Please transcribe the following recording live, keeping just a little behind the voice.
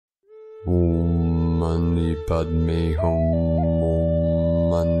Mani Padme Hum, Om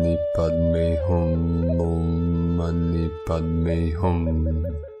Mani Padme Hum, Om Mani Padme Hum.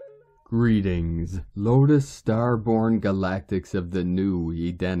 Greetings, Lotus Star-born galactics of the new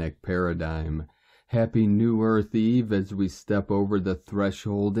Edenic paradigm. Happy New Earth Eve as we step over the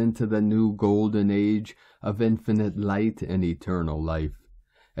threshold into the new golden age of infinite light and eternal life.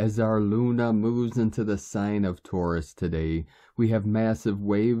 As our Luna moves into the sign of Taurus today, we have massive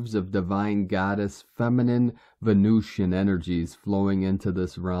waves of divine goddess, feminine, Venusian energies flowing into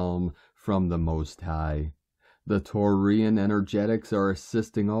this realm from the Most High. The Taurian energetics are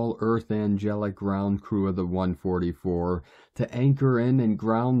assisting all Earth angelic ground crew of the 144 to anchor in and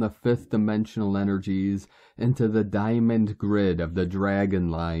ground the fifth dimensional energies into the diamond grid of the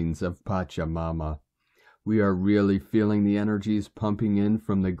dragon lines of Pachamama. We are really feeling the energies pumping in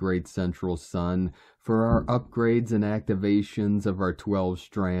from the great central sun for our upgrades and activations of our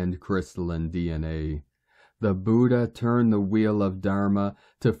 12-strand crystalline DNA. The Buddha turned the wheel of Dharma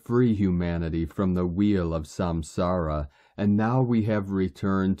to free humanity from the wheel of samsara, and now we have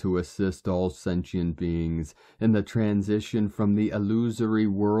returned to assist all sentient beings in the transition from the illusory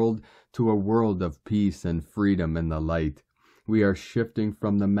world to a world of peace and freedom in the light. We are shifting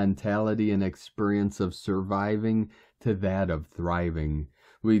from the mentality and experience of surviving to that of thriving.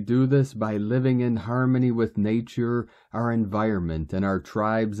 We do this by living in harmony with nature, our environment, and our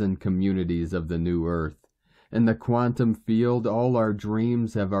tribes and communities of the new earth. In the quantum field, all our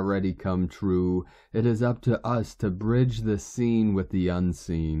dreams have already come true. It is up to us to bridge the seen with the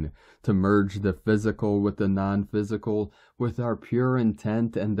unseen, to merge the physical with the non-physical, with our pure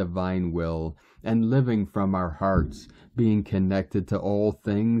intent and divine will, and living from our hearts, being connected to all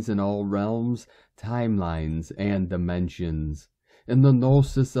things in all realms, timelines, and dimensions. In the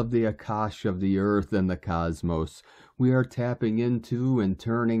gnosis of the Akash of the earth and the cosmos, we are tapping into and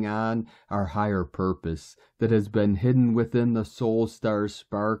turning on our higher purpose that has been hidden within the soul star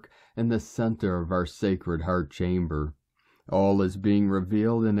spark in the center of our sacred heart chamber. All is being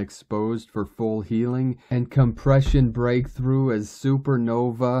revealed and exposed for full healing and compression breakthrough as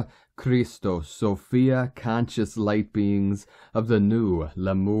supernova Christos Sophia conscious light beings of the new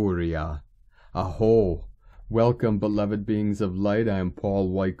Lemuria. Aho! Welcome, beloved beings of light. I am Paul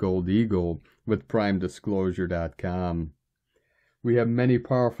White Gold Eagle with PrimeDisclosure.com. We have many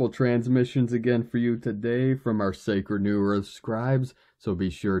powerful transmissions again for you today from our sacred New Earth scribes, so be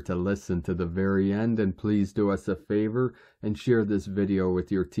sure to listen to the very end, and please do us a favor and share this video with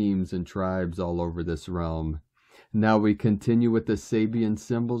your teams and tribes all over this realm. Now we continue with the Sabian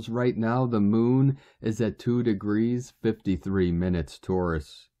symbols. Right now the moon is at 2 degrees 53 minutes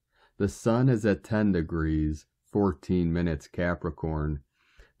Taurus. The sun is at 10 degrees 14 minutes Capricorn.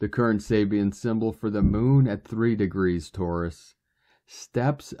 The current Sabian symbol for the moon at 3 degrees Taurus.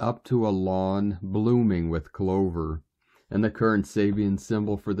 Steps up to a lawn blooming with clover. And the current Sabian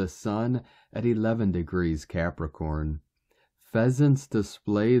symbol for the sun at 11 degrees Capricorn. Pheasants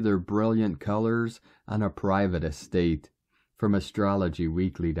display their brilliant colors on a private estate. From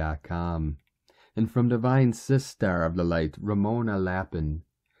astrologyweekly.com. And from Divine Sister of the Light, Ramona Lappin.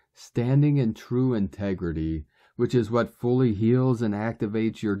 Standing in true integrity, which is what fully heals and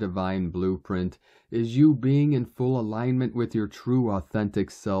activates your divine blueprint, is you being in full alignment with your true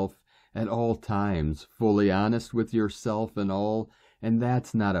authentic self at all times, fully honest with yourself and all, and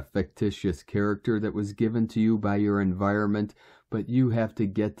that's not a fictitious character that was given to you by your environment, but you have to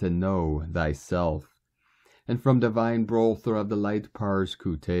get to know thyself. And from Divine Brother of the Light, Pars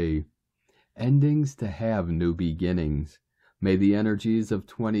Kute, endings to have new beginnings. May the energies of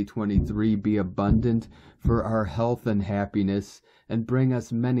 2023 be abundant for our health and happiness and bring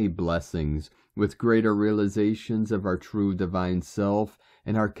us many blessings with greater realizations of our true divine self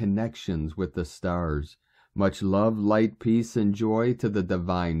and our connections with the stars. Much love, light, peace, and joy to the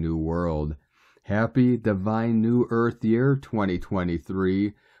divine new world. Happy Divine New Earth Year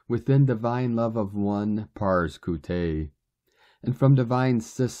 2023 within Divine Love of One, Pars Kute. And from Divine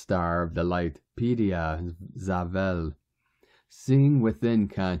Sister of the Light, Pedia Zavel. Seeing within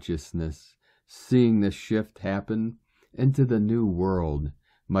consciousness, seeing the shift happen into the new world.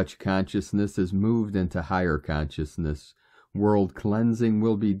 Much consciousness is moved into higher consciousness. World cleansing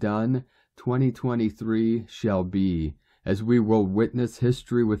will be done. 2023 shall be, as we will witness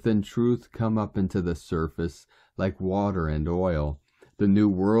history within truth come up into the surface like water and oil. The new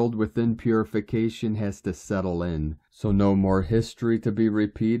world within purification has to settle in, so no more history to be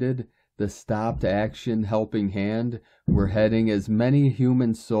repeated. The stopped action helping hand, we're heading as many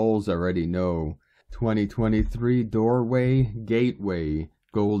human souls already know. 2023 doorway, gateway,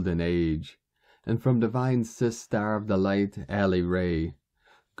 golden age. And from Divine Sister of the Light, Ali Ray.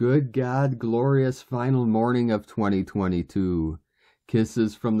 Good God, glorious final morning of 2022.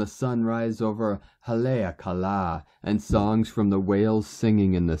 Kisses from the sunrise over Haleakala, and songs from the whales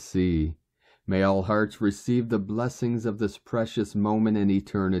singing in the sea. May all hearts receive the blessings of this precious moment in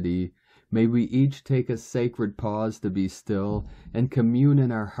eternity. May we each take a sacred pause to be still and commune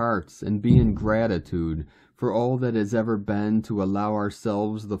in our hearts and be in gratitude for all that has ever been, to allow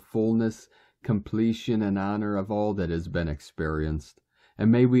ourselves the fullness, completion, and honor of all that has been experienced. And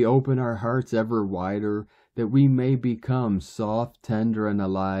may we open our hearts ever wider, that we may become soft, tender, and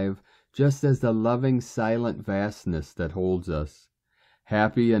alive, just as the loving, silent vastness that holds us.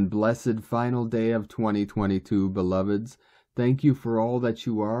 Happy and blessed final day of 2022, beloveds. Thank you for all that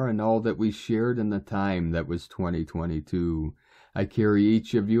you are and all that we shared in the time that was 2022. I carry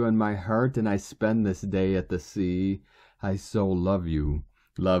each of you in my heart, and I spend this day at the sea. I so love you.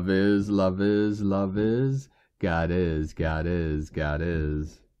 Love is, love is, love is. God is, God is, God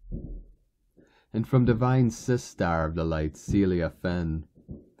is. And from Divine Sister of the Light, Celia Fenn.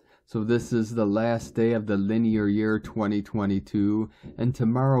 So this is the last day of the linear year 2022, and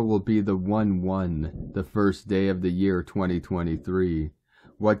tomorrow will be the 1/1, the first day of the year 2023.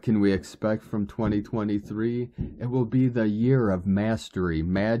 What can we expect from 2023? It will be the year of mastery,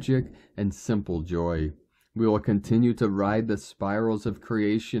 magic, and simple joy. We will continue to ride the spirals of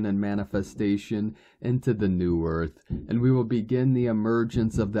creation and manifestation into the new earth, and we will begin the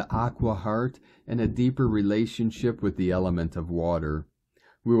emergence of the aqua heart and a deeper relationship with the element of water.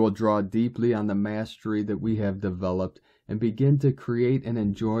 We will draw deeply on the mastery that we have developed and begin to create and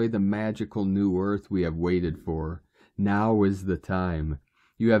enjoy the magical new earth we have waited for. Now is the time.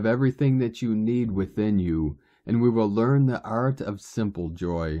 You have everything that you need within you, and we will learn the art of simple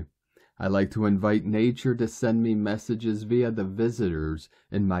joy. I like to invite nature to send me messages via the visitors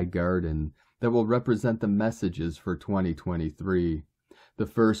in my garden that will represent the messages for 2023. The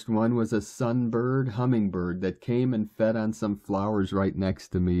first one was a sunbird hummingbird that came and fed on some flowers right next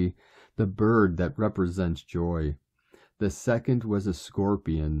to me, the bird that represents joy. The second was a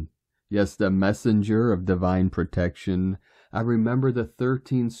scorpion. Yes, the messenger of divine protection. I remember the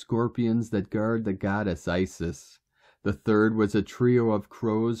 13 scorpions that guard the goddess Isis. The third was a trio of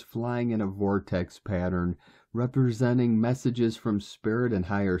crows flying in a vortex pattern, representing messages from spirit and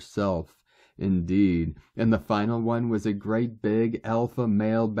higher self. Indeed. And the final one was a great big alpha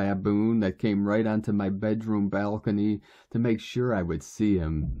male baboon that came right onto my bedroom balcony to make sure I would see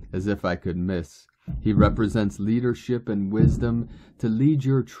him, as if I could miss. He represents leadership and wisdom to lead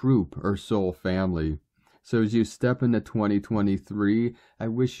your troop or soul family. So as you step into 2023, I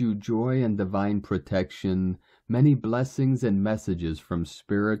wish you joy and divine protection, many blessings and messages from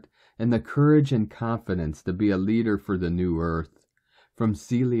Spirit, and the courage and confidence to be a leader for the new earth. From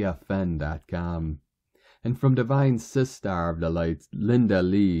CeliaFenn.com. And from Divine Sister of the Light, Linda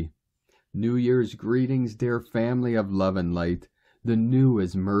Lee. New Year's greetings, dear family of love and light. The new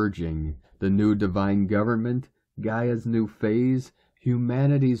is merging. The new divine government, Gaia's new phase,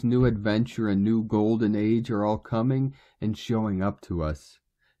 humanity's new adventure and new golden age are all coming and showing up to us.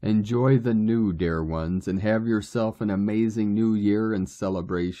 Enjoy the new, dear ones, and have yourself an amazing new year and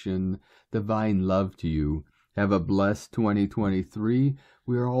celebration. Divine love to you. Have a blessed 2023.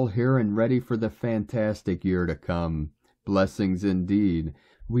 We are all here and ready for the fantastic year to come. Blessings indeed.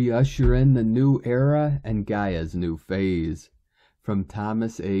 We usher in the new era and Gaia's new phase. From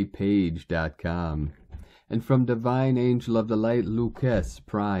ThomasAPage.com. And from Divine Angel of the Light, Lucas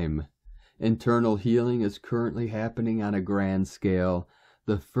Prime. Internal healing is currently happening on a grand scale.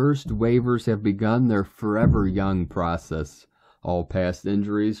 The first waivers have begun their forever young process. All past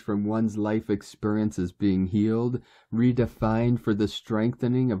injuries from one's life experience is being healed, redefined for the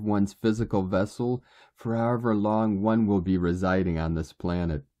strengthening of one's physical vessel for however long one will be residing on this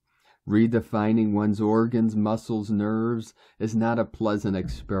planet. Redefining one's organs, muscles, nerves is not a pleasant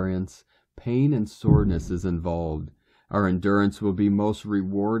experience. Pain and soreness is involved. Our endurance will be most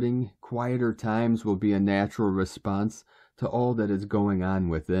rewarding. Quieter times will be a natural response to all that is going on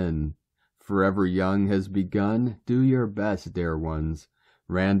within. Forever Young has begun. Do your best, dear ones.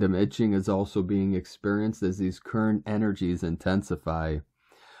 Random itching is also being experienced as these current energies intensify.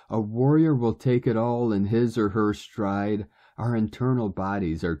 A warrior will take it all in his or her stride. Our internal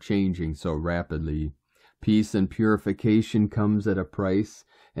bodies are changing so rapidly. Peace and purification comes at a price,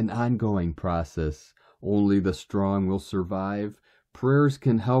 an ongoing process. Only the strong will survive. Prayers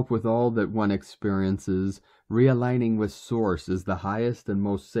can help with all that one experiences. Realigning with Source is the highest and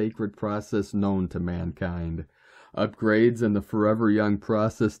most sacred process known to mankind. Upgrades and the Forever Young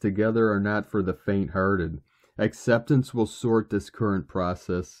process together are not for the faint-hearted. Acceptance will sort this current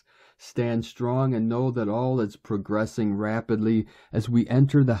process. Stand strong and know that all is progressing rapidly as we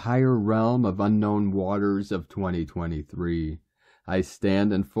enter the higher realm of unknown waters of 2023. I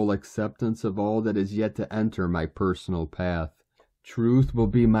stand in full acceptance of all that is yet to enter my personal path. Truth will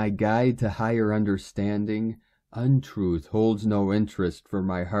be my guide to higher understanding. Untruth holds no interest for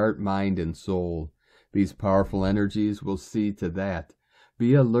my heart, mind, and soul. These powerful energies will see to that.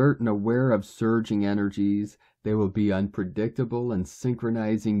 Be alert and aware of surging energies. They will be unpredictable and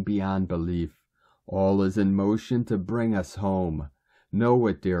synchronizing beyond belief. All is in motion to bring us home. Know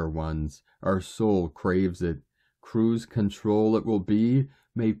it, dear ones. Our soul craves it. Cruise control it will be.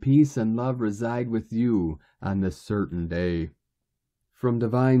 May peace and love reside with you on this certain day. From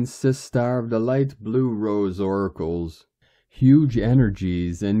Divine Sistar of the Light Blue Rose Oracles. Huge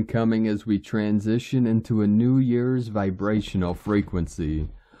energies incoming as we transition into a new year's vibrational frequency.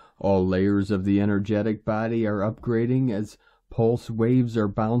 All layers of the energetic body are upgrading as pulse waves are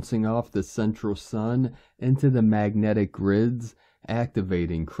bouncing off the central sun into the magnetic grids,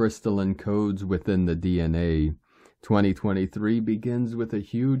 activating crystalline codes within the DNA. 2023 begins with a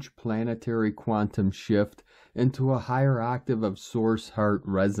huge planetary quantum shift into a higher octave of source heart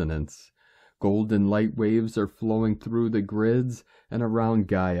resonance. Golden light waves are flowing through the grids and around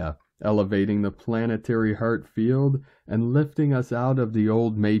Gaia, elevating the planetary heart field and lifting us out of the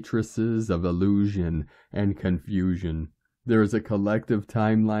old matrices of illusion and confusion. There is a collective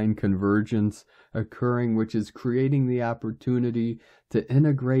timeline convergence occurring which is creating the opportunity to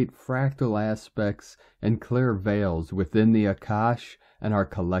integrate fractal aspects and clear veils within the Akash and our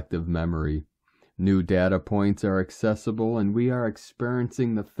collective memory. New data points are accessible and we are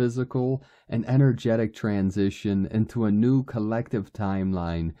experiencing the physical and energetic transition into a new collective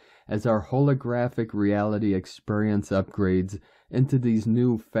timeline as our holographic reality experience upgrades into these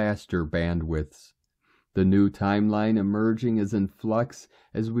new faster bandwidths. The new timeline emerging is in flux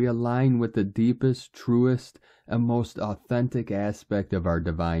as we align with the deepest, truest, and most authentic aspect of our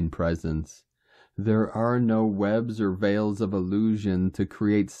divine presence. There are no webs or veils of illusion to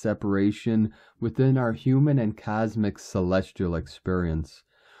create separation within our human and cosmic celestial experience.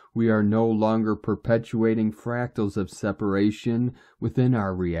 We are no longer perpetuating fractals of separation within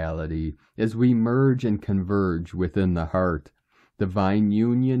our reality as we merge and converge within the heart. Divine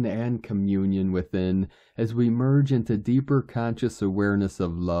union and communion within as we merge into deeper conscious awareness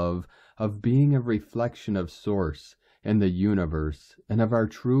of love, of being a reflection of Source and the universe, and of our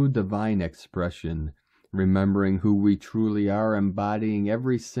true divine expression, remembering who we truly are, embodying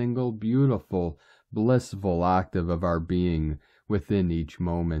every single beautiful, blissful octave of our being within each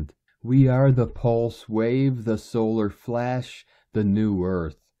moment. We are the pulse wave, the solar flash, the new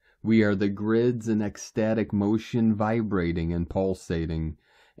earth. We are the grids in ecstatic motion, vibrating and pulsating.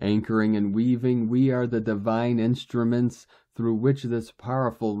 Anchoring and weaving, we are the divine instruments through which this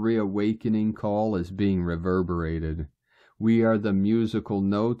powerful reawakening call is being reverberated. We are the musical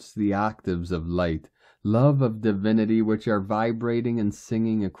notes, the octaves of light, love of divinity which are vibrating and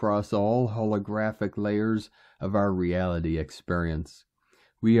singing across all holographic layers of our reality experience.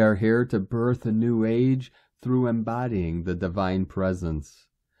 We are here to birth a new age through embodying the divine presence.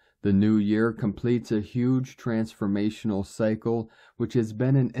 The new year completes a huge transformational cycle which has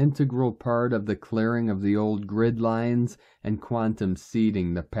been an integral part of the clearing of the old grid lines and quantum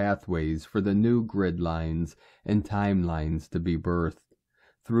seeding the pathways for the new grid lines and timelines to be birthed.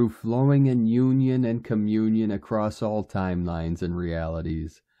 Through flowing in union and communion across all timelines and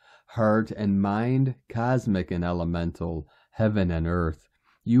realities, heart and mind, cosmic and elemental, heaven and earth,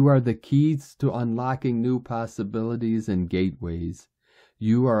 you are the keys to unlocking new possibilities and gateways.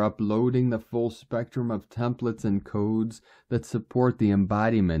 You are uploading the full spectrum of templates and codes that support the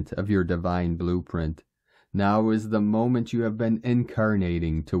embodiment of your divine blueprint. Now is the moment you have been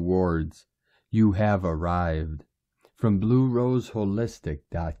incarnating towards. You have arrived. From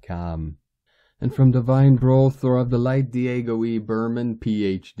BlueRoseHolistic.com. And from Divine Brothor of the Light, Diego E. Berman,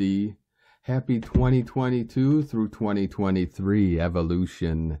 Ph.D. Happy 2022 through 2023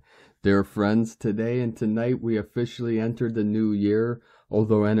 evolution. Dear friends, today and tonight we officially entered the new year.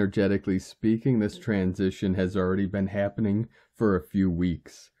 Although energetically speaking, this transition has already been happening for a few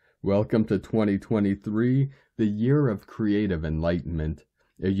weeks. Welcome to 2023, the year of creative enlightenment,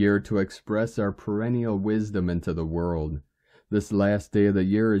 a year to express our perennial wisdom into the world. This last day of the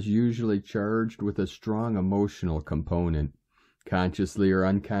year is usually charged with a strong emotional component. Consciously or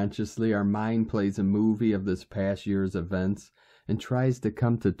unconsciously, our mind plays a movie of this past year's events and tries to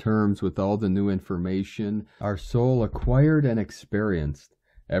come to terms with all the new information our soul acquired and experienced.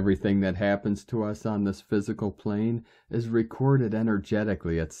 Everything that happens to us on this physical plane is recorded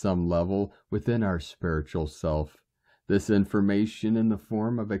energetically at some level within our spiritual self. This information in the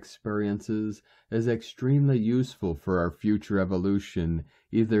form of experiences is extremely useful for our future evolution,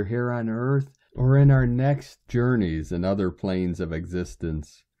 either here on Earth or in our next journeys in other planes of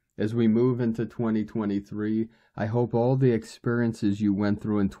existence. As we move into 2023, I hope all the experiences you went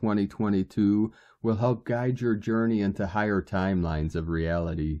through in 2022 will help guide your journey into higher timelines of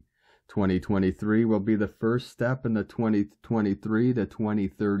reality. 2023 will be the first step in the 2023 to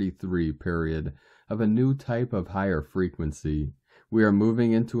 2033 period of a new type of higher frequency. We are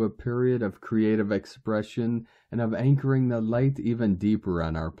moving into a period of creative expression and of anchoring the light even deeper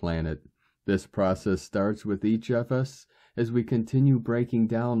on our planet. This process starts with each of us as we continue breaking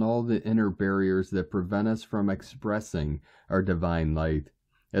down all the inner barriers that prevent us from expressing our divine light.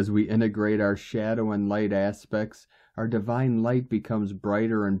 As we integrate our shadow and light aspects, our divine light becomes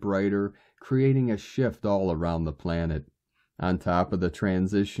brighter and brighter, creating a shift all around the planet. On top of the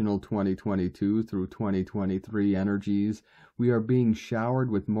transitional 2022 through 2023 energies, we are being showered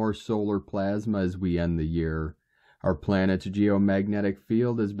with more solar plasma as we end the year. Our planet's geomagnetic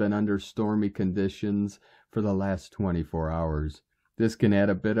field has been under stormy conditions for the last 24 hours. This can add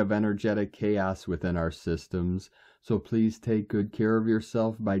a bit of energetic chaos within our systems, so please take good care of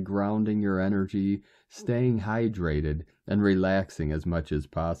yourself by grounding your energy, staying hydrated, and relaxing as much as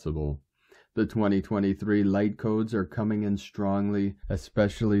possible. The 2023 light codes are coming in strongly,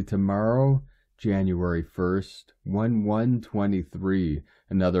 especially tomorrow, January 1st, 1123,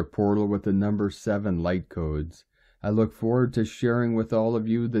 another portal with the number 7 light codes. I look forward to sharing with all of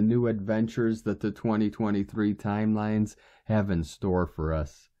you the new adventures that the 2023 timelines have in store for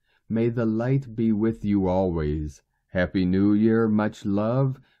us. May the light be with you always. Happy New Year, much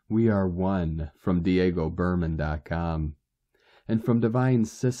love. We are one, from DiegoBerman.com. And from Divine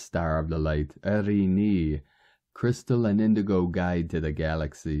Sistar of the Light, Erini, Crystal and Indigo Guide to the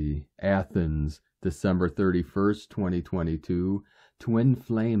Galaxy, Athens, December 31st, 2022, Twin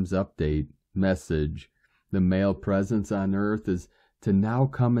Flames Update, Message. The male presence on Earth is to now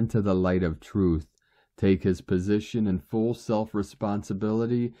come into the light of truth, take his position in full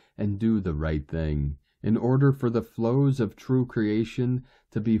self-responsibility, and do the right thing, in order for the flows of true creation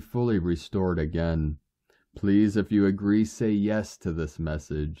to be fully restored again. Please, if you agree, say yes to this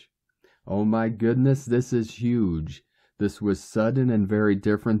message. Oh my goodness, this is huge. This was sudden and very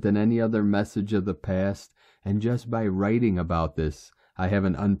different than any other message of the past, and just by writing about this, I have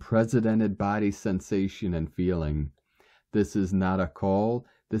an unprecedented body sensation and feeling. This is not a call.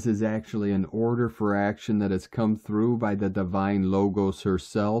 This is actually an order for action that has come through by the Divine Logos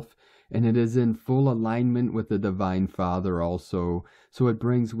herself, and it is in full alignment with the Divine Father also, so it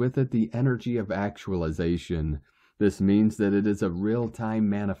brings with it the energy of actualization. This means that it is a real-time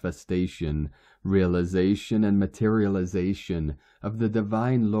manifestation, realization, and materialization of the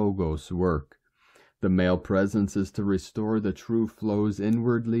Divine Logos work. The male presence is to restore the true flows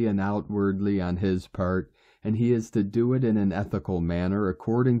inwardly and outwardly on his part, and he is to do it in an ethical manner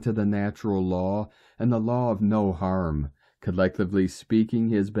according to the natural law and the law of no harm. Collectively speaking,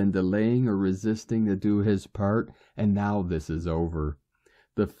 he has been delaying or resisting to do his part, and now this is over.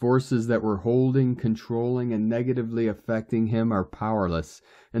 The forces that were holding, controlling, and negatively affecting him are powerless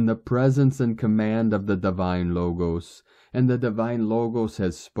in the presence and command of the Divine Logos, and the Divine Logos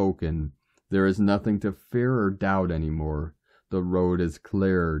has spoken. There is nothing to fear or doubt anymore. The road is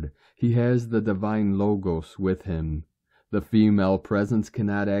cleared. He has the Divine Logos with him. The female presence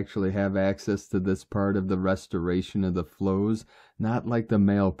cannot actually have access to this part of the restoration of the flows, not like the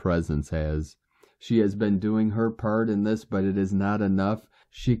male presence has. She has been doing her part in this, but it is not enough.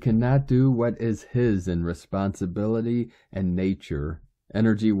 She cannot do what is his in responsibility and nature.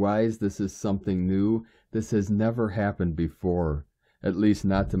 Energy-wise, this is something new. This has never happened before. At least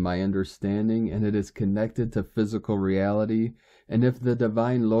not to my understanding, and it is connected to physical reality, and if the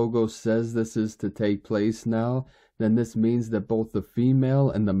Divine Logos says this is to take place now, then this means that both the female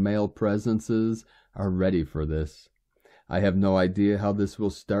and the male presences are ready for this. I have no idea how this will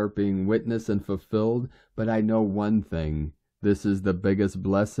start being witnessed and fulfilled, but I know one thing. This is the biggest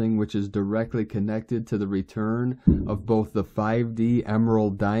blessing, which is directly connected to the return of both the 5D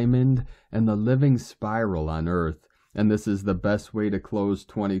Emerald Diamond and the Living Spiral on Earth. And this is the best way to close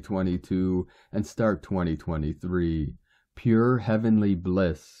 2022 and start 2023. Pure heavenly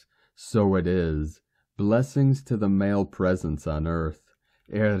bliss. So it is. Blessings to the male presence on Earth.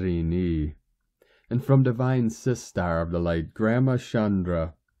 Erini. And from Divine Sistar of the Light, Grandma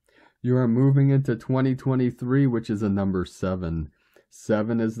Chandra. You are moving into 2023, which is a number 7.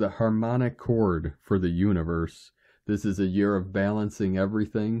 7 is the harmonic chord for the universe. This is a year of balancing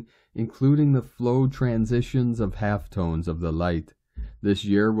everything, including the flow transitions of halftones of the light. This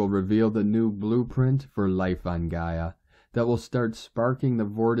year will reveal the new blueprint for life on Gaia, that will start sparking the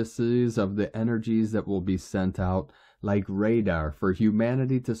vortices of the energies that will be sent out like radar for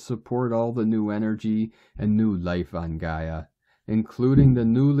humanity to support all the new energy and new life on Gaia, including the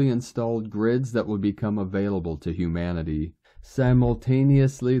newly installed grids that will become available to humanity.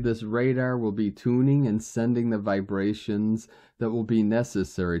 Simultaneously, this radar will be tuning and sending the vibrations that will be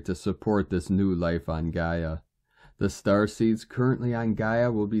necessary to support this new life on Gaia. The starseeds currently on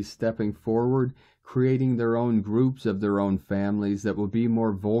Gaia will be stepping forward, creating their own groups of their own families that will be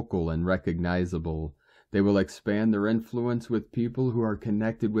more vocal and recognizable. They will expand their influence with people who are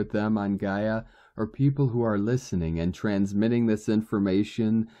connected with them on Gaia, or people who are listening and transmitting this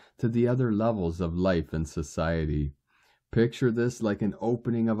information to the other levels of life and society. Picture this like an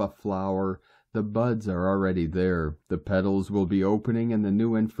opening of a flower. The buds are already there. The petals will be opening, and the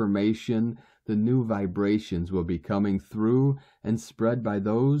new information, the new vibrations will be coming through and spread by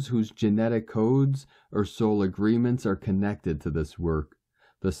those whose genetic codes or soul agreements are connected to this work.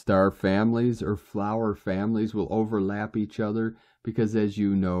 The star families or flower families will overlap each other because, as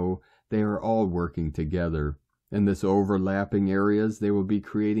you know, they are all working together. In this overlapping areas, they will be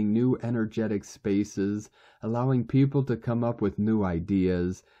creating new energetic spaces, allowing people to come up with new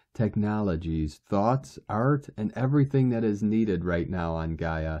ideas, technologies, thoughts, art, and everything that is needed right now on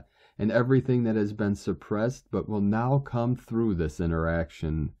Gaia, and everything that has been suppressed but will now come through this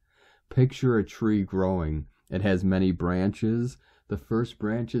interaction. Picture a tree growing. It has many branches. The first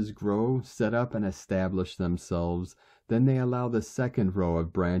branches grow, set up, and establish themselves. Then they allow the second row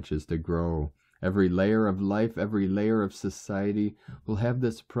of branches to grow. Every layer of life, every layer of society will have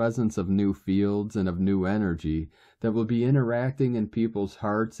this presence of new fields and of new energy that will be interacting in people's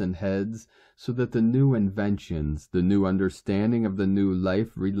hearts and heads, so that the new inventions, the new understanding of the new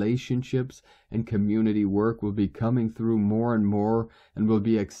life, relationships, and community work will be coming through more and more and will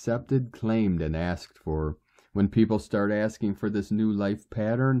be accepted, claimed, and asked for. When people start asking for this new life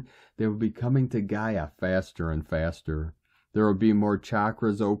pattern, they will be coming to Gaia faster and faster. There will be more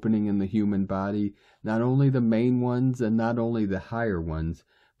chakras opening in the human body, not only the main ones and not only the higher ones,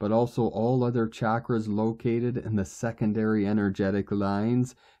 but also all other chakras located in the secondary energetic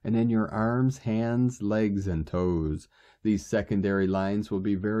lines and in your arms, hands, legs, and toes. These secondary lines will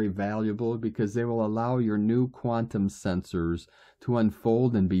be very valuable because they will allow your new quantum sensors to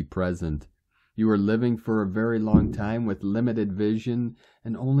unfold and be present. You are living for a very long time with limited vision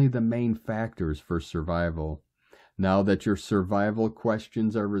and only the main factors for survival. Now that your survival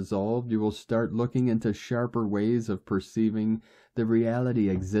questions are resolved, you will start looking into sharper ways of perceiving the reality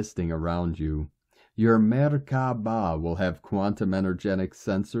existing around you. Your Merkaba will have quantum energetic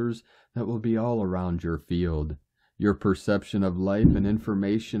sensors that will be all around your field. Your perception of life and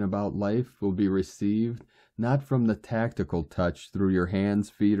information about life will be received not from the tactical touch through your hands,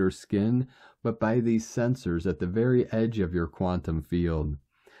 feet, or skin, but by these sensors at the very edge of your quantum field.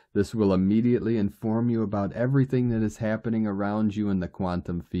 This will immediately inform you about everything that is happening around you in the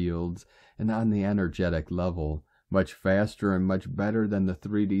quantum fields and on the energetic level, much faster and much better than the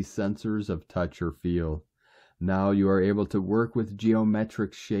 3D sensors of touch or feel. Now you are able to work with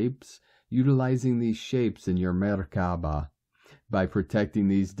geometric shapes, utilizing these shapes in your Merkaba. By protecting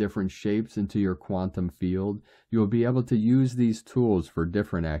these different shapes into your quantum field, you will be able to use these tools for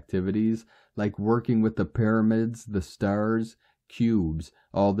different activities, like working with the pyramids, the stars, cubes,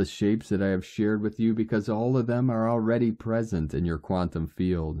 all the shapes that I have shared with you, because all of them are already present in your quantum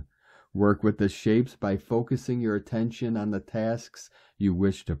field. Work with the shapes by focusing your attention on the tasks you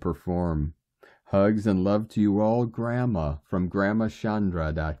wish to perform. Hugs and love to you all, Grandma, from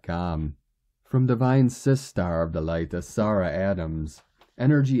GrandmaChandra.com. From Divine Sistar of the Light, Asara Adams.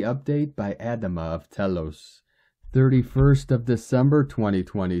 Energy Update by Adama of Telos. 31st of December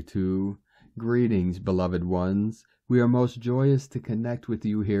 2022. Greetings, beloved ones. We are most joyous to connect with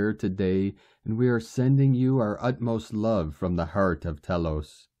you here today, and we are sending you our utmost love from the heart of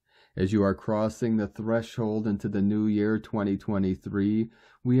Telos. As you are crossing the threshold into the new year 2023,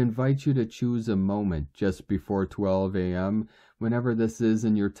 we invite you to choose a moment just before 12 a.m., whenever this is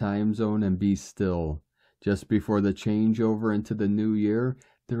in your time zone, and be still. Just before the changeover into the new year,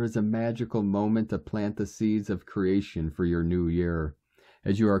 there is a magical moment to plant the seeds of creation for your new year.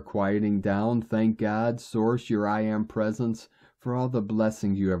 As you are quieting down, thank God, Source, your I Am presence, for all the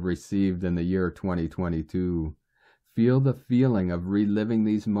blessings you have received in the year 2022. Feel the feeling of reliving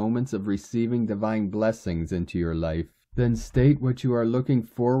these moments of receiving divine blessings into your life. Then state what you are looking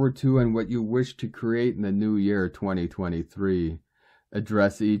forward to and what you wish to create in the new year 2023.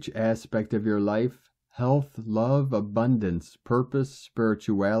 Address each aspect of your life: health, love, abundance, purpose,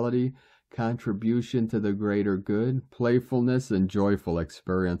 spirituality, contribution to the greater good, playfulness, and joyful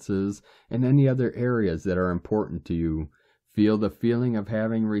experiences, and any other areas that are important to you. Feel the feeling of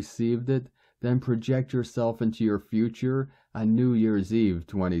having received it, then project yourself into your future on New Year's Eve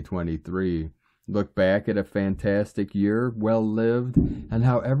 2023. Look back at a fantastic year, well lived, and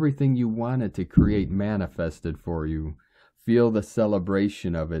how everything you wanted to create manifested for you. Feel the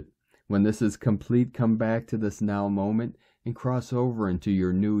celebration of it. When this is complete, come back to this now moment and cross over into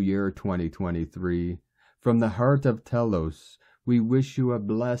your new year 2023. From the heart of Telos, we wish you a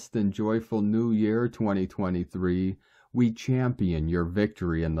blessed and joyful new year 2023. We champion your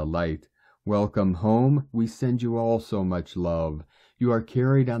victory in the light. Welcome home. We send you all so much love. You are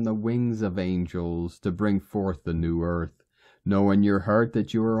carried on the wings of angels to bring forth the new earth. Know in your heart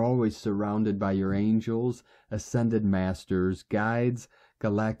that you are always surrounded by your angels, ascended masters, guides,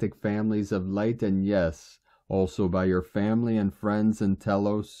 galactic families of light, and yes, also by your family and friends in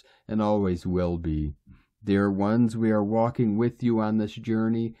Telos, and always will be. Dear ones, we are walking with you on this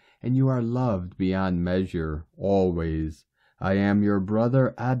journey, and you are loved beyond measure, always. I am your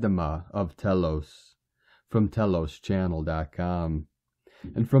brother Adama of Telos, from teloschannel.com.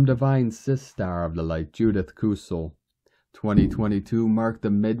 And from Divine Sister of the Light, Judith Kusel. 2022 marked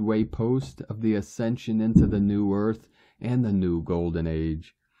the midway post of the ascension into the new earth and the new golden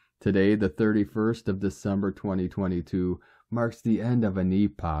age. Today, the 31st of December 2022, marks the end of an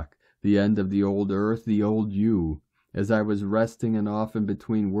epoch, the end of the old earth, the old you. As I was resting and off in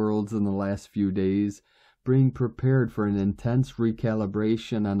between worlds in the last few days, being prepared for an intense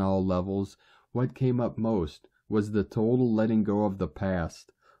recalibration on all levels, what came up most was the total letting go of the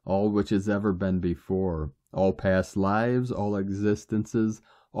past, all which has ever been before, all past lives, all existences,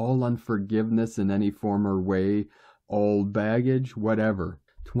 all unforgiveness in any form or way, all baggage, whatever.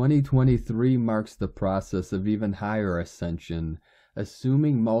 2023 marks the process of even higher ascension,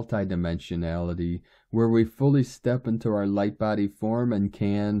 assuming multidimensionality, where we fully step into our light body form and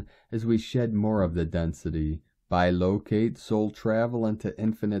can, as we shed more of the density, bilocate, soul travel into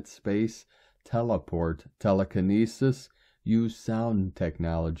infinite space, teleport, telekinesis, use sound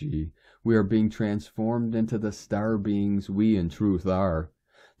technology. We are being transformed into the star beings we in truth are.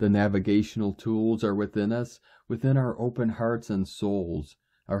 The navigational tools are within us, within our open hearts and souls.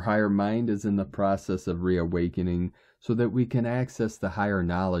 Our higher mind is in the process of reawakening so that we can access the higher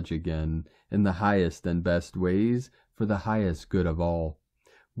knowledge again in the highest and best ways for the highest good of all.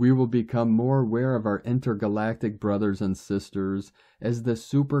 We will become more aware of our intergalactic brothers and sisters as the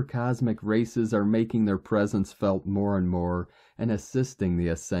supercosmic races are making their presence felt more and more and assisting the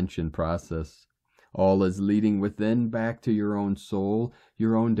ascension process. All is leading within back to your own soul,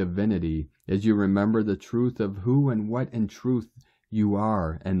 your own divinity, as you remember the truth of who and what in truth you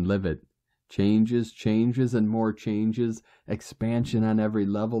are and live it. Changes, changes, and more changes, expansion on every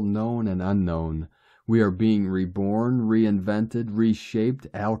level, known and unknown. We are being reborn, reinvented, reshaped,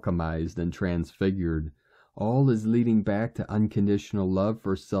 alchemized, and transfigured. All is leading back to unconditional love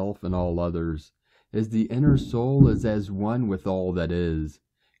for self and all others, as the inner soul is as one with all that is.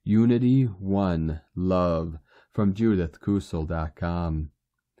 Unity, one, love, from JudithKusel.com.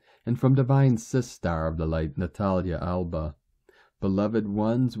 And from Divine Sister of the Light, Natalia Alba. Beloved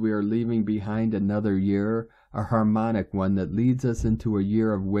ones, we are leaving behind another year, a harmonic one that leads us into a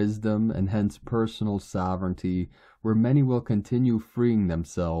year of wisdom and hence personal sovereignty, where many will continue freeing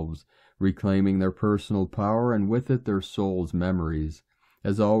themselves, reclaiming their personal power and with it their soul's memories.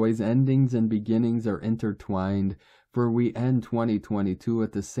 As always, endings and beginnings are intertwined, for we end 2022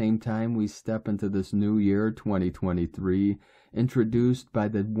 at the same time we step into this new year, 2023, introduced by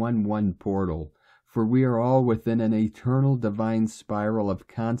the 1-1 portal. For we are all within an eternal divine spiral of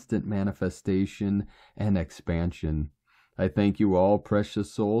constant manifestation and expansion. I thank you all, precious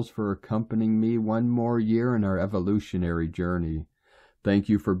souls, for accompanying me one more year in our evolutionary journey. Thank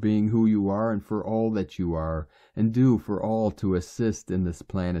you for being who you are and for all that you are, and do for all to assist in this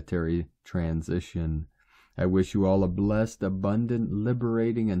planetary transition. I wish you all a blessed, abundant,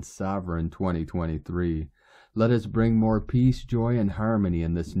 liberating, and sovereign 2023. Let us bring more peace, joy, and harmony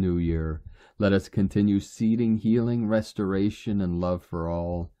in this new year. Let us continue seeding, healing, restoration, and love for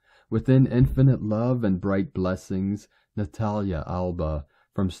all. Within infinite love and bright blessings, Natalia Alba,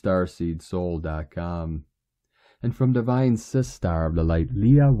 from StarseedSoul.com. And from Divine Sister of the Light,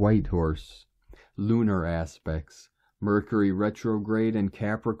 Leah Whitehorse. Lunar aspects. Mercury retrograde in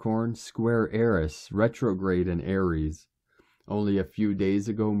Capricorn, square Eris, retrograde in Aries. Only a few days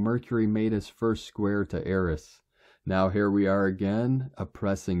ago, Mercury made his first square to Eris. Now here we are again, a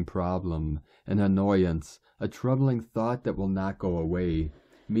pressing problem, an annoyance, a troubling thought that will not go away.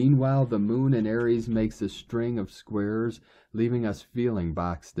 Meanwhile, the moon in Aries makes a string of squares, leaving us feeling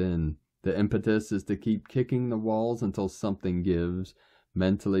boxed in. The impetus is to keep kicking the walls until something gives.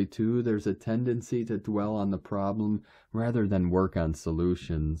 Mentally, too, there's a tendency to dwell on the problem rather than work on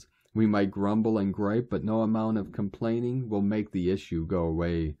solutions. We might grumble and gripe, but no amount of complaining will make the issue go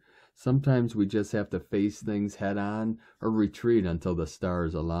away. Sometimes we just have to face things head on or retreat until the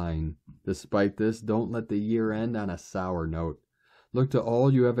stars align. Despite this, don't let the year end on a sour note. Look to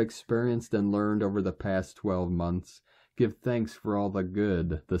all you have experienced and learned over the past 12 months. Give thanks for all the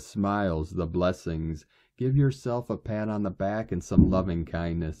good, the smiles, the blessings. Give yourself a pat on the back and some loving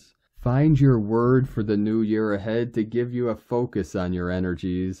kindness. Find your word for the new year ahead to give you a focus on your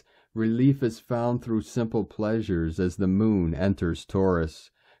energies. Relief is found through simple pleasures as the moon enters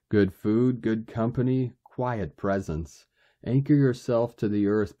Taurus. Good food, good company, quiet presence. Anchor yourself to the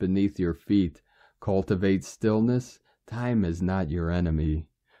earth beneath your feet. Cultivate stillness. Time is not your enemy.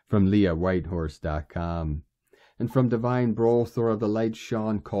 From LeahWhitehorse.com. And from Divine Brothor of the Light,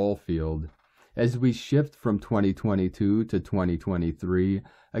 Sean Caulfield. As we shift from 2022 to 2023,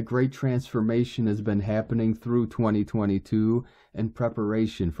 a great transformation has been happening through 2022 in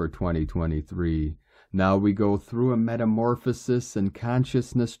preparation for 2023. Now we go through a metamorphosis, and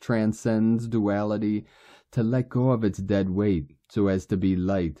consciousness transcends duality to let go of its dead weight so as to be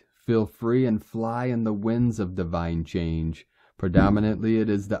light, feel free, and fly in the winds of divine change. Predominantly, it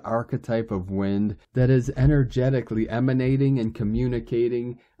is the archetype of wind that is energetically emanating and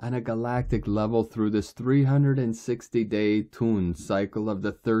communicating on a galactic level through this 360-day tune cycle of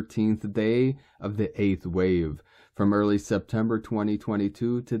the 13th day of the 8th wave. From early September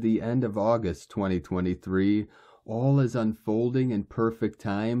 2022 to the end of August 2023, all is unfolding in perfect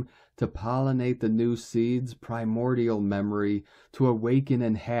time to pollinate the new seeds, primordial memory, to awaken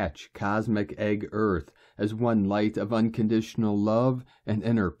and hatch cosmic egg Earth as one light of unconditional love and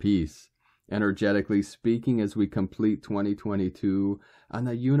inner peace. Energetically speaking, as we complete 2022 on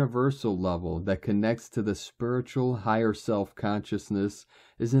a universal level that connects to the spiritual higher self-consciousness,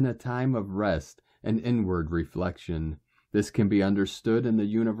 is in a time of rest and inward reflection. This can be understood in the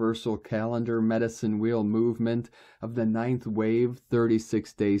universal calendar medicine wheel movement of the 9th wave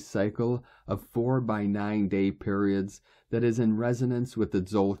 36-day cycle of 4 by 9 day periods that is in resonance with the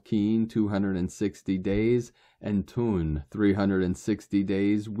Tzolk'in 260 days and Tun 360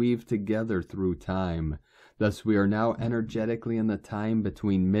 days weave together through time. Thus we are now energetically in the time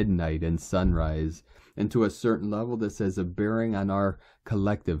between midnight and sunrise, and to a certain level this has a bearing on our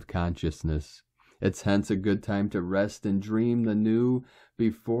collective consciousness. It's hence a good time to rest and dream the new.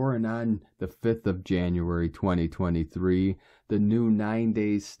 Before and on the 5th of January 2023, the new 9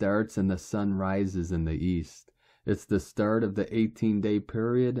 days starts and the sun rises in the east. It's the start of the 18-day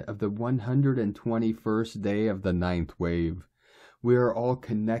period of the 121st day of the 9th wave. We are all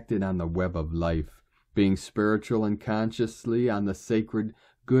connected on the web of life, being spiritual and consciously on the sacred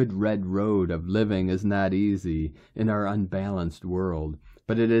good red road of living is not easy in our unbalanced world.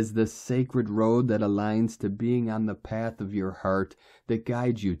 But it is this sacred road that aligns to being on the path of your heart that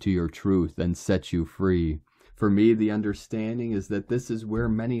guides you to your truth and sets you free. For me, the understanding is that this is where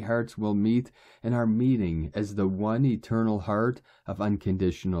many hearts will meet and are meeting as the one eternal heart of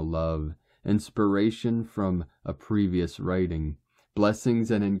unconditional love. Inspiration from a previous writing.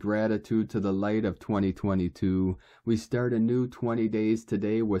 Blessings and in gratitude to the light of 2022, we start a new 20 days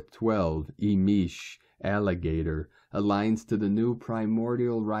today with 12, Emish, alligator, aligns to the new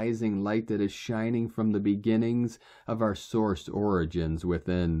primordial rising light that is shining from the beginnings of our source origins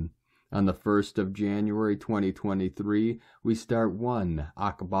within. On the 1st of January 2023, we start 1,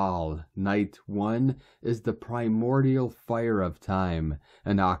 Akbal. Night 1 is the primordial fire of time,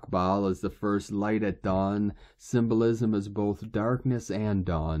 and Akbal is the first light at dawn. Symbolism is both darkness and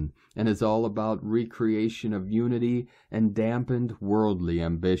dawn, and is all about recreation of unity and dampened worldly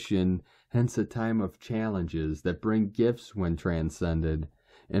ambition, hence a time of challenges that bring gifts when transcended.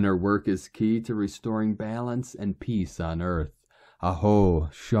 Inner work is key to restoring balance and peace on earth. Aho,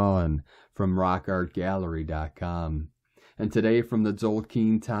 Sean, from rockartgallery.com. And today from the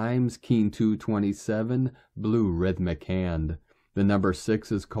Tzolk'in Times, Keen 227, Blue Rhythmic Hand. The number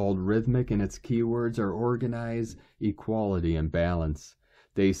 6 is called rhythmic, and its keywords are organize, equality, and balance.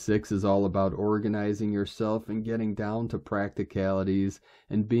 Day 6 is all about organizing yourself and getting down to practicalities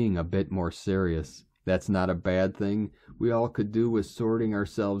and being a bit more serious. That's not a bad thing. We all could do with sorting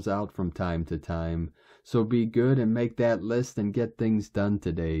ourselves out from time to time. So be good and make that list and get things done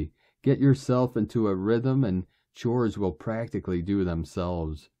today. Get yourself into a rhythm and chores will practically do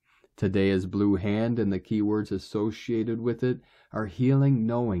themselves. Today is Blue Hand, and the keywords associated with it are healing,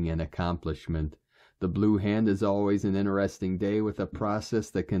 knowing, and accomplishment. The Blue Hand is always an interesting day with a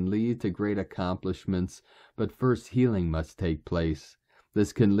process that can lead to great accomplishments, but first healing must take place.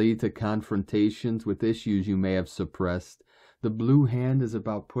 This can lead to confrontations with issues you may have suppressed. The blue hand is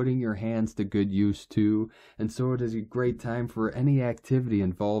about putting your hands to good use too, and so it is a great time for any activity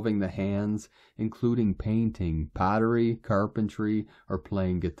involving the hands, including painting, pottery, carpentry, or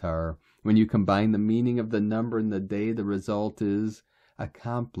playing guitar. When you combine the meaning of the number and the day, the result is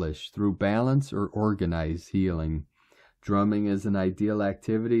accomplished through balance or organized healing. Drumming is an ideal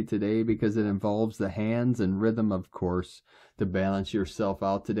activity today because it involves the hands and rhythm, of course. To balance yourself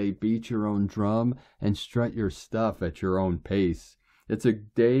out today, beat your own drum and strut your stuff at your own pace. It's a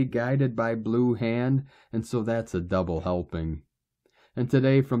day guided by blue hand, and so that's a double helping. And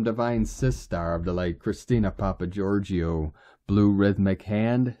today, from Divine Sistar of the light, Christina Papagiorgio, blue rhythmic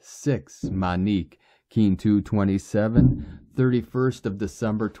hand, 6, Manique, Keen 227, 31st of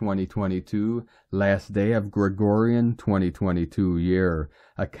December 2022, last day of Gregorian 2022 year.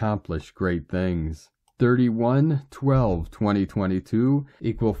 Accomplish great things. 31/12/2022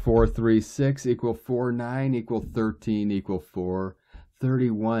 equal 436 equal 49 equal 13 equal 4.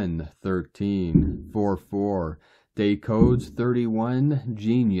 31/13/44. Day codes 31,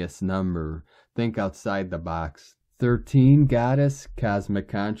 genius number. Think outside the box. 13, goddess, cosmic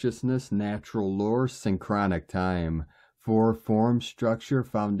consciousness, natural lore, synchronic time. 4, form, structure,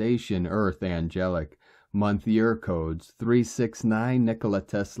 foundation, earth, angelic. Month year codes 369, Nikola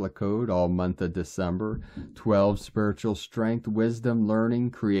Tesla code, all month of December. 12, spiritual strength, wisdom, learning,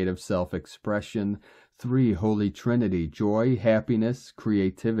 creative self-expression. 3, Holy Trinity, joy, happiness,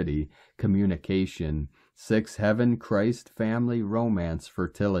 creativity, communication. 6, heaven, Christ, family, romance,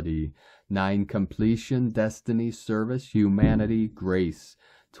 fertility. 9, completion, destiny, service, humanity, grace.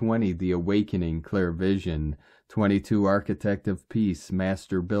 20, the awakening, clear vision. 22, architect of peace,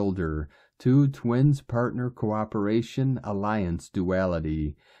 master builder. 2, twins, partner, cooperation, alliance,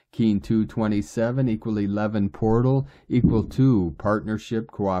 duality. Keen 227 equal 11, portal equal 2, partnership,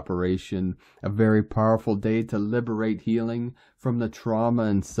 cooperation. A very powerful day to liberate healing from the trauma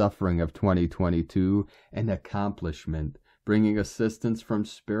and suffering of 2022 and accomplishment, bringing assistance from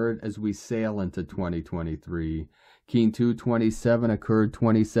spirit as we sail into 2023. Keen 227 occurred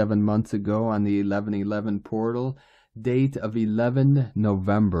 27 months ago on the 1111 portal, date of 11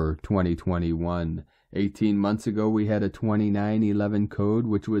 November 2021. 18 months ago we had a 2911 code,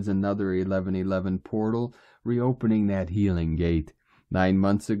 which was another 1111 portal, reopening that healing gate. 9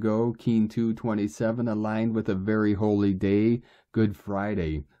 months ago, Keen 227 aligned with a very holy day, Good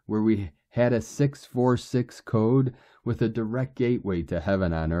Friday, where we had a 646 code with a direct gateway to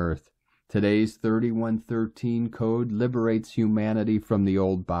heaven on earth. Today's 3113 code liberates humanity from the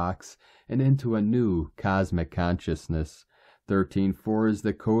old box and into a new cosmic consciousness. 13.4 is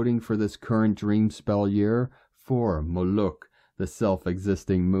the coding for this current dream spell year. 4, Moluk, the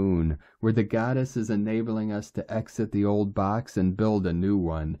self-existing moon, where the goddess is enabling us to exit the old box and build a new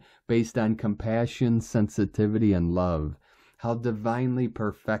one, based on compassion, sensitivity, and love. How divinely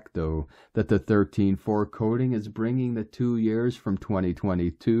perfecto that the 13.4 coding is bringing the 2 years from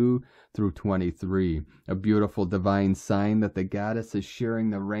 2022 through 23. A beautiful divine sign that the goddess is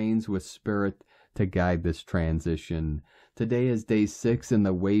sharing the reins with spirit to guide this transition. Today is day 6 in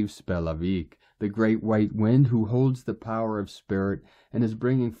the wave spell of Ik, the great white wind who holds the power of spirit and is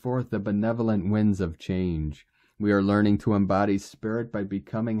bringing forth the benevolent winds of change. We are learning to embody spirit by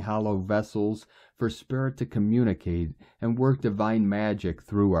becoming hollow vessels for spirit to communicate and work divine magic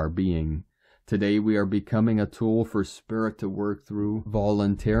through our being. Today we are becoming a tool for spirit to work through,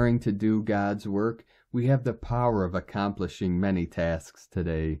 volunteering to do God's work. We have the power of accomplishing many tasks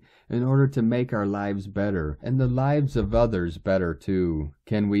today in order to make our lives better and the lives of others better too.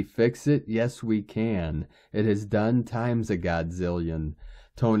 Can we fix it? Yes, we can. It is done times a godzillion.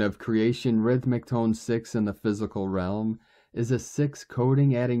 Tone of creation, rhythmic tone 6 in the physical realm, is a 6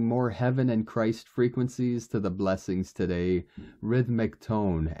 coding, adding more heaven and Christ frequencies to the blessings today. Rhythmic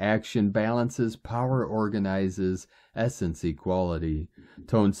tone, action balances, power organizes, essence equality.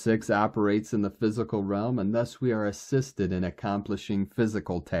 Tone 6 operates in the physical realm, and thus we are assisted in accomplishing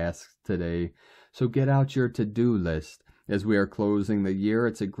physical tasks today. So get out your to-do list. As we are closing the year,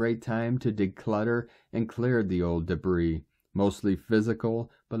 it's a great time to declutter and clear the old debris. Mostly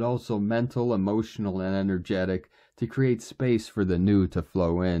physical, but also mental, emotional, and energetic, to create space for the new to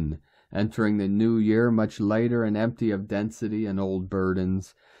flow in. Entering the new year much lighter and empty of density and old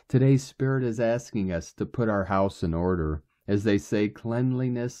burdens. Today's spirit is asking us to put our house in order. As they say,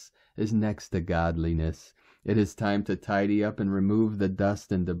 cleanliness is next to godliness. It is time to tidy up and remove the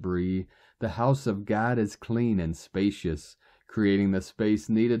dust and debris. The house of God is clean and spacious, creating the space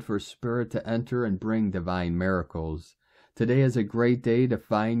needed for spirit to enter and bring divine miracles. Today is a great day to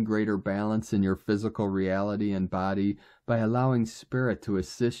find greater balance in your physical reality and body by allowing spirit to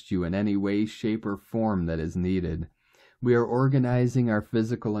assist you in any way, shape, or form that is needed. We are organizing our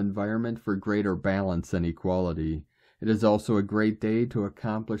physical environment for greater balance and equality. It is also a great day to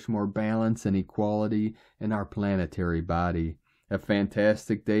accomplish more balance and equality in our planetary body. A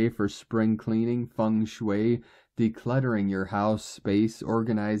fantastic day for spring cleaning, feng shui, decluttering your house space,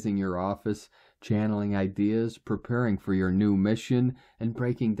 organizing your office, channeling ideas, preparing for your new mission, and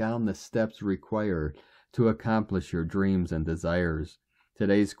breaking down the steps required to accomplish your dreams and desires.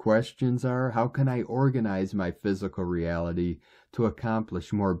 Today's questions are, how can I organize my physical reality to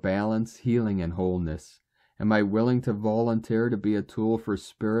accomplish more balance, healing, and wholeness? Am I willing to volunteer to be a tool for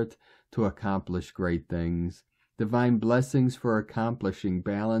Spirit to accomplish great things? Divine blessings for accomplishing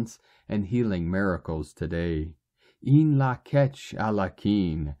balance and healing miracles today. In la ketch a la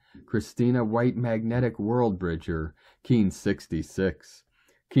keen. Christina White Magnetic World Bridger, Keen 66.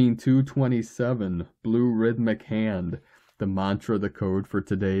 Keen 227, Blue Rhythmic Hand. The mantra, the code for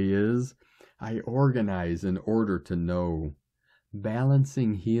today is, I organize in order to know.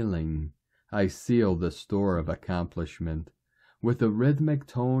 Balancing healing, I seal the store of accomplishment. With a rhythmic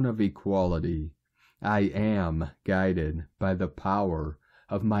tone of equality, I am guided by the power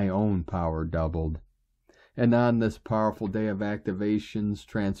of my own power doubled. And on this powerful day of activations,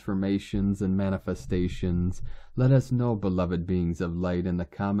 transformations, and manifestations, let us know, beloved beings of light, in the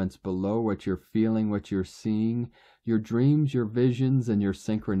comments below what you're feeling, what you're seeing, your dreams, your visions, and your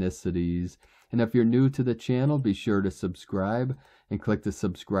synchronicities. And if you're new to the channel, be sure to subscribe and click the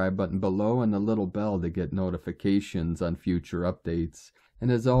subscribe button below and the little bell to get notifications on future updates. And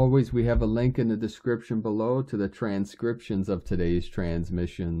as always, we have a link in the description below to the transcriptions of today's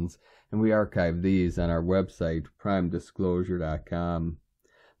transmissions, and we archive these on our website, primedisclosure.com.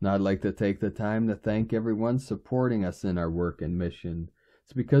 Now I'd like to take the time to thank everyone supporting us in our work and mission.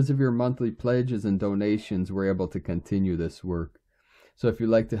 It's because of your monthly pledges and donations we're able to continue this work. So if you'd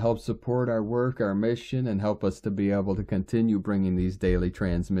like to help support our work, our mission, and help us to be able to continue bringing these daily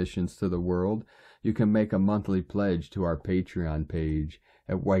transmissions to the world, you can make a monthly pledge to our Patreon page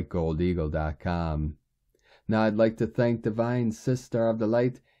at whitegoldeagle.com. Now I'd like to thank Divine Sister of the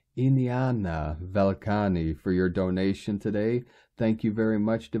Light, Iniana Velkani, for your donation today. Thank you very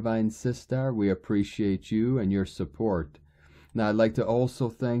much, Divine Sister. We appreciate you and your support. Now I'd like to also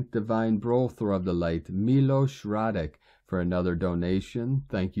thank Divine Brothor of the Light, Milos Radek, for another donation.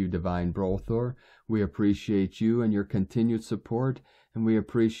 Thank you, Divine Brothor. We appreciate you and your continued support, and we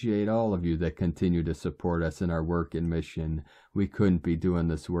appreciate all of you that continue to support us in our work and mission. We couldn't be doing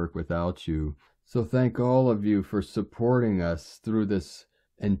this work without you. So thank all of you for supporting us through this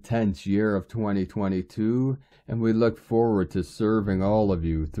intense year of 2022, and we look forward to serving all of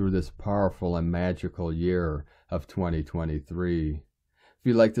you through this powerful and magical year of 2023. If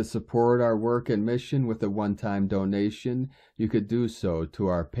you'd like to support our work and mission with a one-time donation, you could do so to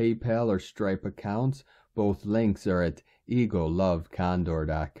our PayPal or Stripe accounts. Both links are at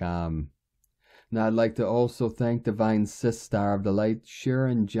egolovecondor.com. Now I'd like to also thank Divine Sister of the Light,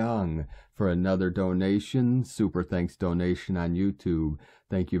 Sharon Jung, for another donation, super thanks donation on YouTube.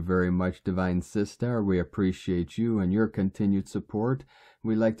 Thank you very much, Divine Sister. We appreciate you and your continued support.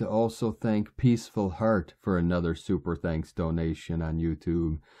 We'd like to also thank Peaceful Heart for another super thanks donation on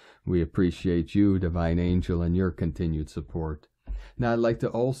YouTube. We appreciate you, Divine Angel, and your continued support. Now I'd like to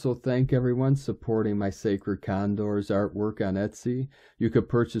also thank everyone supporting my Sacred Condor's artwork on Etsy. You could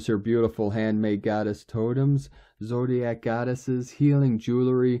purchase her beautiful handmade goddess totems, zodiac goddesses, healing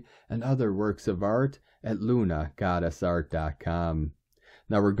jewelry, and other works of art at lunagoddessart.com.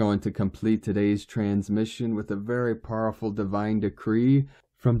 Now we're going to complete today's transmission with a very powerful divine decree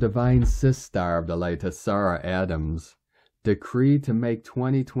from Divine Sister of the Light, Sarah Adams. Decree to make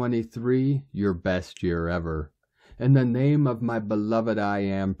 2023 your best year ever. In the name of my beloved I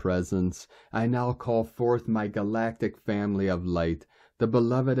Am Presence, I now call forth my galactic family of light, the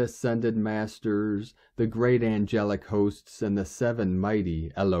beloved ascended masters, the great angelic hosts, and the seven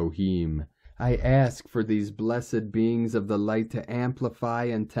mighty Elohim. I ask for these blessed beings of the light to amplify,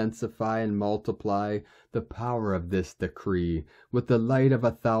 intensify, and multiply the power of this decree with the light of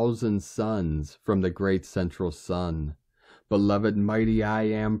 1,000 suns from the great central sun. Beloved mighty I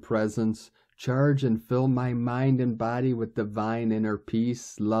Am Presence, charge and fill my mind and body with divine inner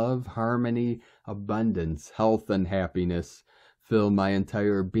peace, love, harmony, abundance, health, and happiness. Fill my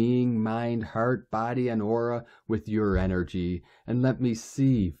entire being, mind, heart, body, and aura with your energy, and let me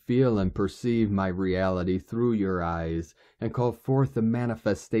see, feel, and perceive my reality through your eyes, and call forth the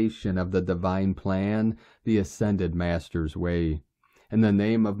manifestation of the divine plan, the Ascended Master's way. In the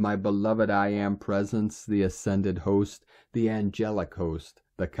name of my beloved I Am Presence, the Ascended Host, the Angelic Host,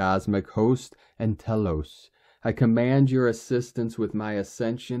 the Cosmic Host, and Telos, I command your assistance with my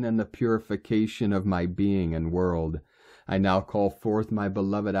ascension and the purification of my being and world. I now call forth my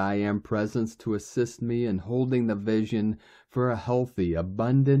beloved I Am Presence to assist me in holding the vision for a healthy,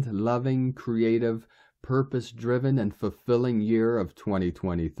 abundant, loving, creative, purpose-driven, and fulfilling year of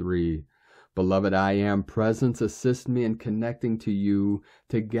 2023. Beloved I Am Presence, assist me in connecting to you,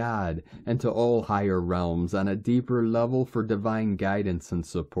 to God, and to all higher realms on a deeper level for divine guidance and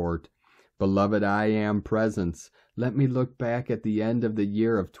support. Beloved I Am Presence, let me look back at the end of the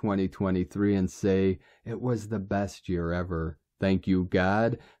year of 2023 and say, it was the best year ever. Thank you,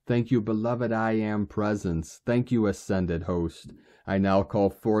 God. Thank you, beloved I Am Presence. Thank you, Ascended Host. I now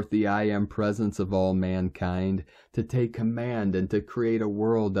call forth the I Am Presence of all mankind to take command and to create a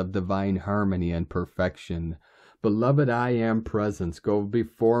world of divine harmony and perfection. Beloved I Am Presence, go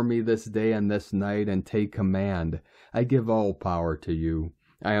before me this day and this night and take command. I give all power to you.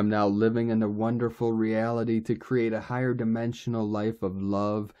 I am now living in the wonderful reality to create a higher dimensional life of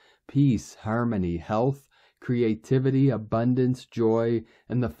love, peace, harmony, health, creativity, abundance, joy,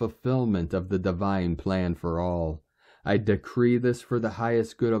 and the fulfillment of the divine plan for all. I decree this for the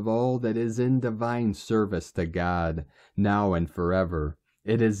highest good of all that is in divine service to God, now and forever.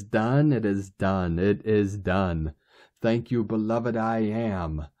 It is done, it is done, it is done. Thank you, beloved I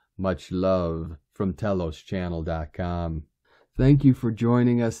Am. Much love from TelosChannel.com. Thank you for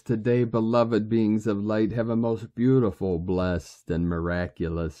joining us today, beloved beings of light. Have a most beautiful, blessed, and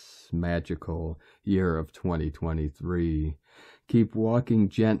miraculous, magical year of 2023. Keep walking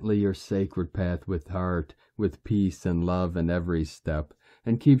gently your sacred path with heart, with peace and love in every step,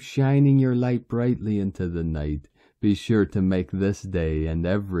 and keep shining your light brightly into the night. Be sure to make this day and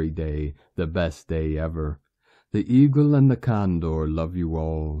every day the best day ever. The eagle and the condor love you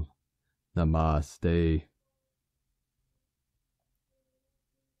all. Namaste.